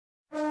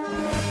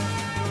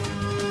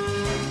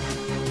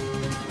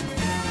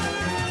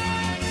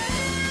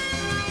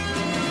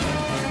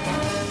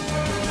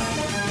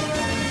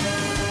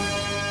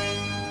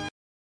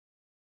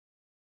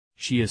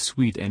She is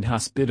sweet and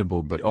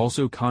hospitable but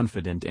also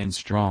confident and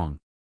strong.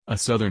 A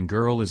Southern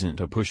girl isn't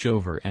a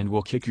pushover and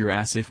will kick your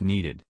ass if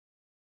needed.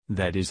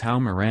 That is how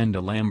Miranda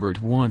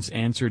Lambert once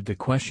answered the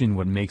question,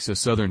 what makes a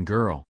Southern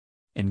girl?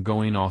 And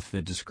going off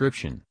the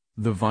description,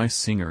 the Vice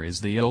singer is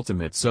the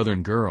ultimate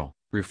Southern girl,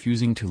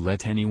 refusing to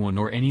let anyone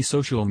or any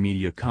social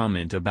media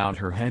comment about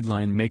her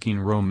headline-making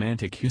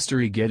romantic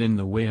history get in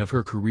the way of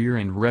her career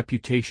and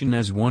reputation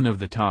as one of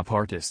the top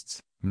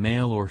artists,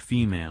 male or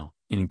female,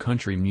 in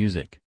country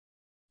music.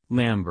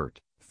 Lambert,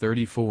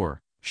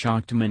 34,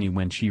 shocked many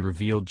when she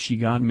revealed she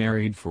got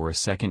married for a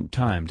second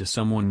time to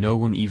someone no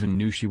one even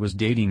knew she was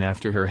dating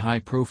after her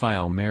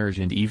high-profile marriage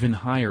and even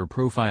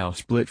higher-profile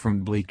split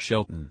from Blake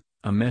Shelton,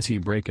 a messy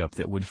breakup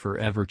that would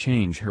forever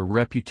change her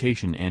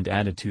reputation and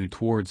attitude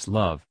towards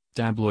love,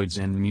 tabloids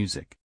and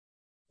music.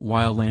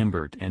 While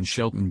Lambert and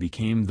Shelton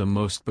became the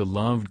most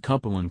beloved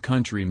couple in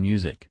country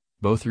music,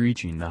 both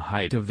reaching the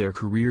height of their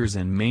careers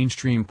and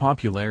mainstream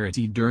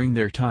popularity during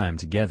their time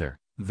together,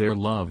 their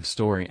love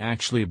story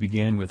actually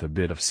began with a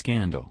bit of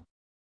scandal.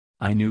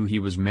 "I knew he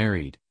was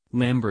married,"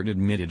 Lambert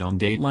admitted on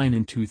Dateline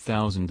in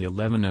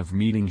 2011 of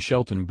meeting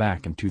Shelton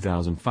back in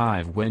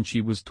 2005 when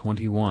she was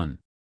 21.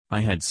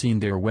 "I had seen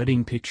their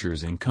wedding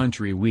pictures in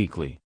Country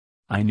Weekly.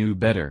 I knew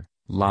better,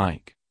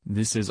 like,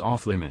 this is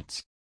off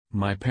limits.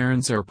 My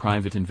parents are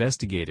private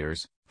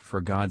investigators, for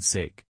God's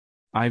sake.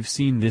 I've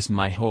seen this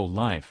my whole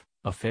life,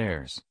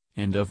 affairs,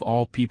 and of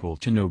all people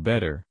to know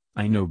better,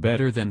 I know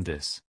better than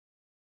this."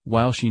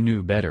 While she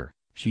knew better,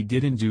 she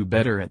didn't do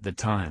better at the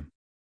time.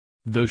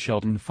 Though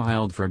Shelton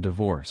filed for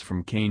divorce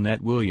from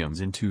Kynette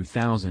Williams in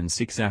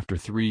 2006 after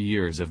 3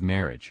 years of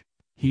marriage,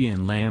 he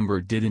and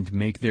Lambert didn't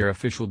make their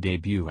official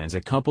debut as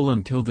a couple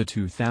until the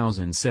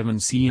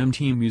 2007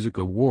 CMT Music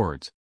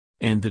Awards,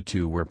 and the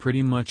two were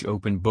pretty much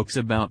open books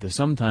about the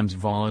sometimes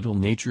volatile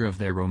nature of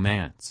their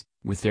romance,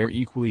 with their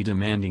equally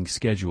demanding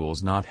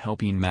schedules not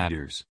helping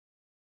matters.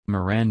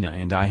 "Miranda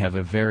and I have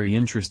a very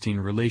interesting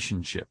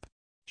relationship.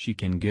 She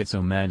can get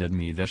so mad at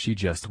me that she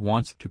just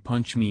wants to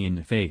punch me in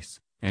the face,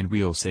 and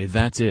we'll say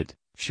that's it,"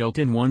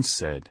 Shelton once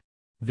said.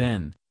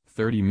 Then,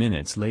 30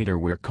 minutes later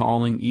we're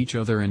calling each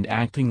other and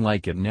acting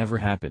like it never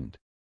happened.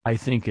 "I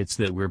think it's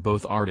that we're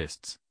both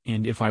artists,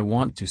 and if I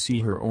want to see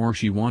her or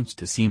she wants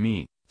to see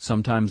me,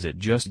 sometimes it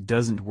just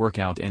doesn't work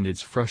out and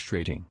it's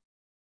frustrating."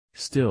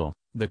 Still,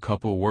 the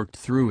couple worked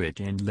through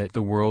it and let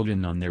the world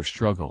in on their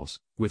struggles,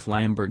 with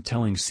Lambert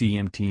telling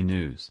CMT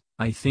News,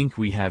 "I think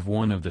we have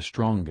one of the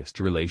strongest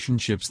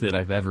relationships that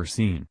I've ever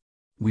seen.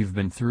 We've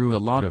been through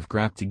a lot of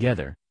crap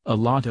together,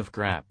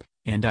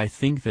 and I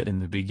think that in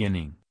the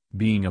beginning,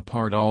 being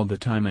apart all the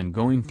time and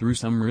going through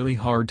some really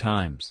hard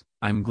times,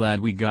 I'm glad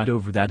we got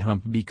over that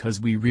hump because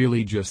we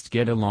really just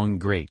get along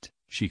great,"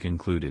 she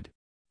concluded.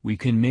 "We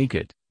can make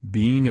it,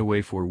 being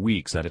away for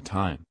weeks at a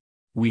time.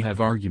 We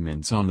have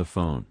arguments on the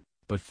phone,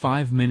 but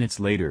 5 minutes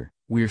later,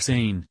 we're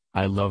saying,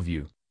 'I love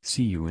you,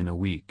 see you in a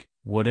week,'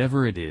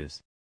 whatever it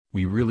is.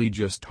 We really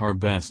just are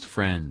best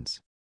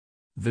friends."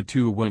 The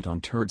two went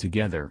on tour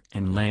together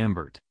and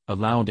Lambert, a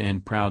loud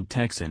and proud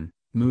Texan,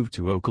 moved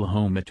to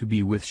Oklahoma to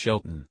be with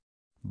Shelton.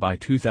 By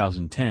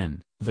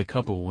 2010, the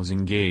couple was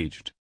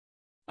engaged.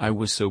 "I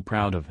was so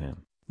proud of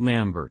him,"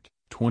 Lambert,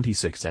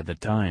 26 at the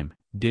time,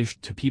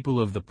 dished to People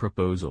of the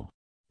proposal.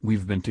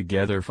 "We've been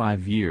together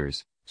 5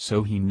 years,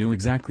 so he knew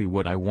exactly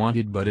what I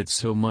wanted, but it's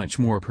so much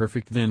more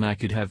perfect than I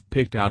could have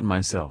picked out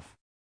myself."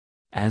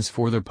 As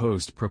for the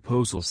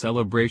post-proposal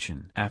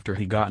celebration after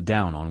he got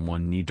down on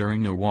one knee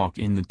during a walk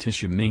in the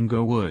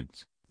Tishomingo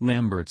Woods,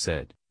 Lambert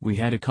said, "We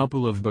had a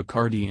couple of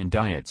Bacardi and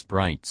Diet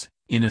Sprites,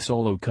 in a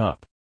solo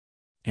cup."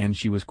 And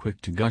she was quick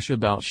to gush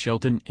about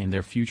Shelton and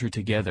their future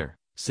together,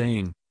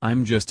 saying,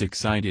 "I'm just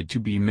excited to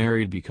be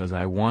married because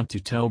I want to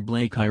tell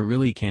Blake I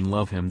really can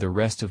love him the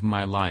rest of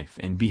my life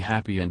and be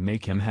happy and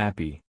make him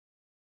happy."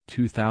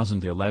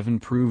 2011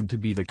 proved to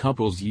be the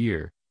couple's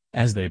year,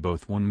 as they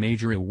both won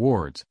major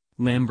awards,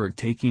 Lambert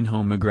taking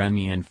home a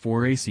Grammy and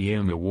 4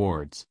 ACM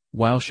awards,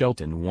 while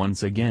Shelton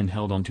once again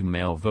held on to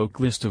Male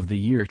Vocalist of the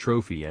Year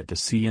trophy at the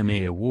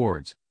CMA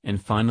Awards, and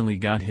finally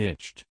got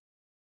hitched.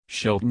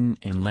 Shelton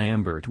and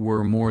Lambert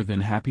were more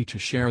than happy to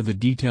share the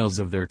details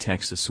of their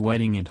Texas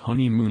wedding and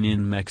honeymoon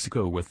in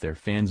Mexico with their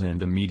fans and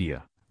the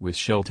media, with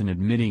Shelton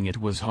admitting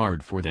it was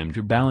hard for them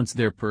to balance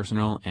their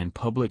personal and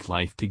public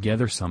life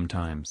together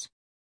sometimes.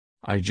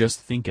 "I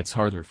just think it's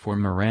harder for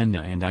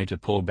Miranda and I to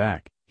pull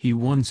back," he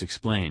once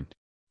explained.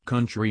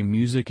 "Country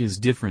music is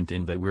different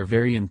in that we're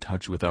very in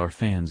touch with our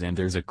fans and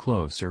there's a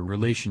closer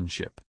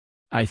relationship.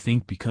 I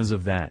think because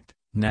of that,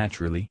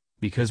 naturally,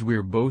 because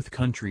we're both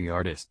country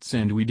artists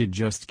and we did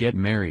just get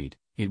married,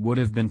 it would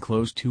have been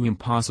close to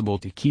impossible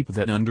to keep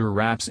that under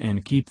wraps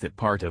and keep that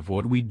part of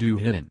what we do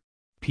hidden.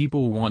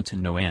 People want to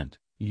know and,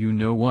 you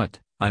know what,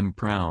 I'm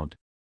proud."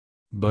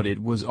 But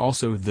it was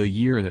also the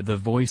year that The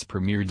Voice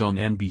premiered on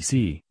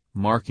NBC,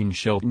 marking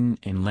Shelton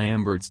and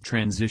Lambert's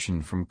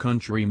transition from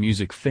country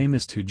music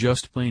famous to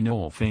just plain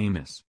old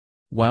famous.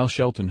 While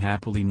Shelton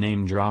happily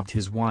name-dropped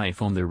his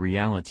wife on the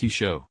reality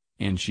show,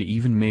 and she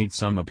even made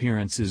some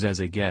appearances as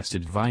a guest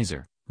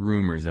advisor,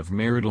 Rumors of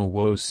marital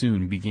woes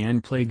soon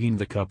began plaguing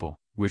the couple,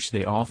 which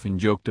they often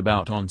joked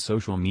about on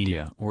social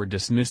media or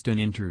dismissed in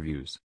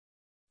interviews.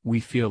 "We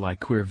feel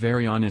like we're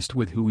very honest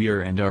with who we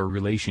are and our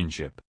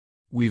relationship.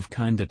 We've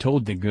kinda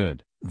told the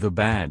good, the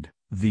bad,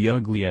 the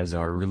ugly as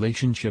our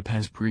relationship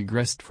has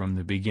progressed from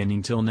the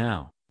beginning till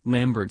now,"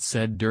 Lambert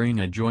said during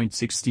a joint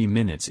 60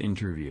 Minutes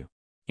interview.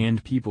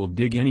 "And people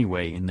dig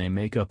anyway and they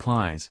make up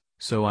lies,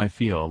 so I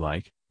feel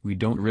like, we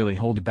don't really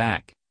hold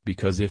back,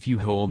 because if you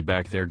hold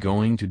back they're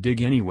going to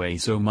dig anyway,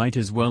 so might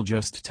as well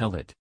just tell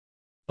it."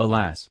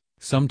 Alas,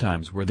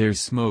 sometimes where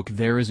there's smoke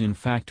there is in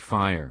fact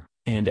fire,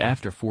 and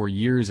after 4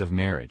 years of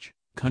marriage,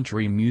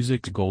 country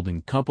music's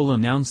golden couple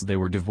announced they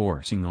were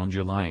divorcing on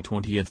July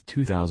 20,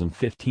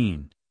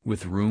 2015,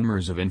 with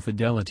rumors of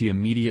infidelity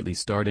immediately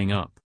starting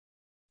up.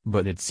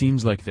 But it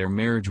seems like their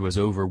marriage was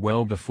over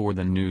well before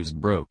the news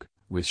broke,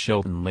 with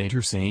Shelton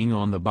later saying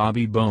on the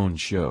Bobby Bones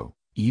Show,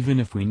 "Even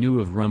if we knew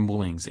of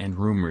rumblings and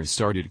rumors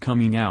started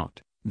coming out,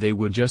 they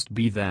would just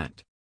be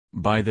that.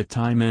 By the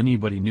time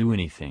anybody knew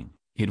anything,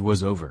 it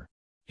was over.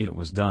 It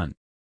was done."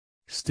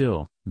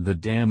 Still, the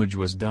damage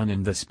was done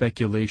and the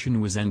speculation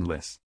was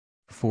endless.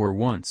 For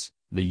once,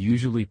 the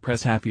usually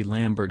press-happy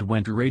Lambert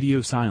went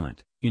radio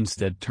silent,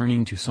 instead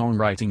turning to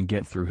songwriting to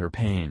get through her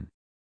pain.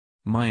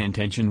 "My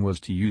intention was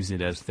to use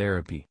it as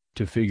therapy,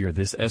 to figure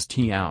this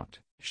st out,"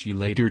 she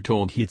later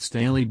told Hits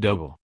Daily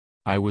Double.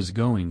 "I was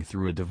going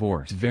through a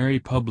divorce very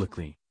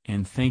publicly,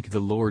 and thank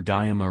the Lord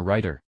I am a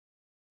writer."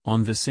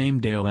 On the same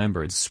day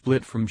Lambert's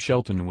split from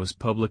Shelton was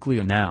publicly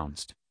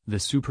announced, the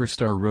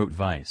superstar wrote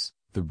Vice,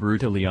 the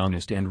brutally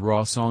honest and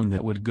raw song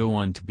that would go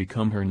on to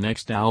become her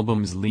next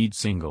album's lead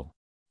single.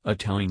 A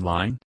telling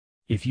line?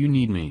 "If you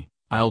need me,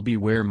 I'll be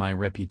where my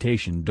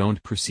reputation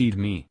don't precede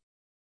me."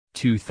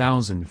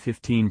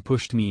 2015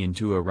 pushed me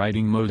into a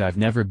writing mode I've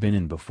never been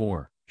in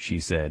before, she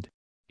said.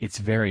 "It's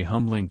very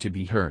humbling to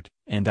be hurt,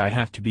 and I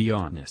have to be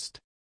honest.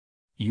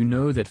 You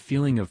know that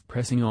feeling of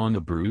pressing on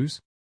a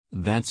bruise?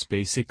 That's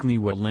basically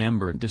what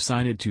Lambert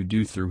decided to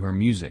do through her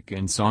music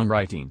and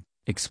songwriting,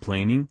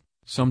 explaining,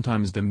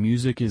 "Sometimes the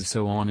music is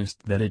so honest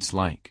that it's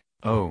like,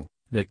 oh,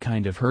 that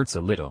kind of hurts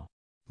a little.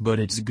 But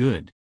it's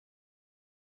good.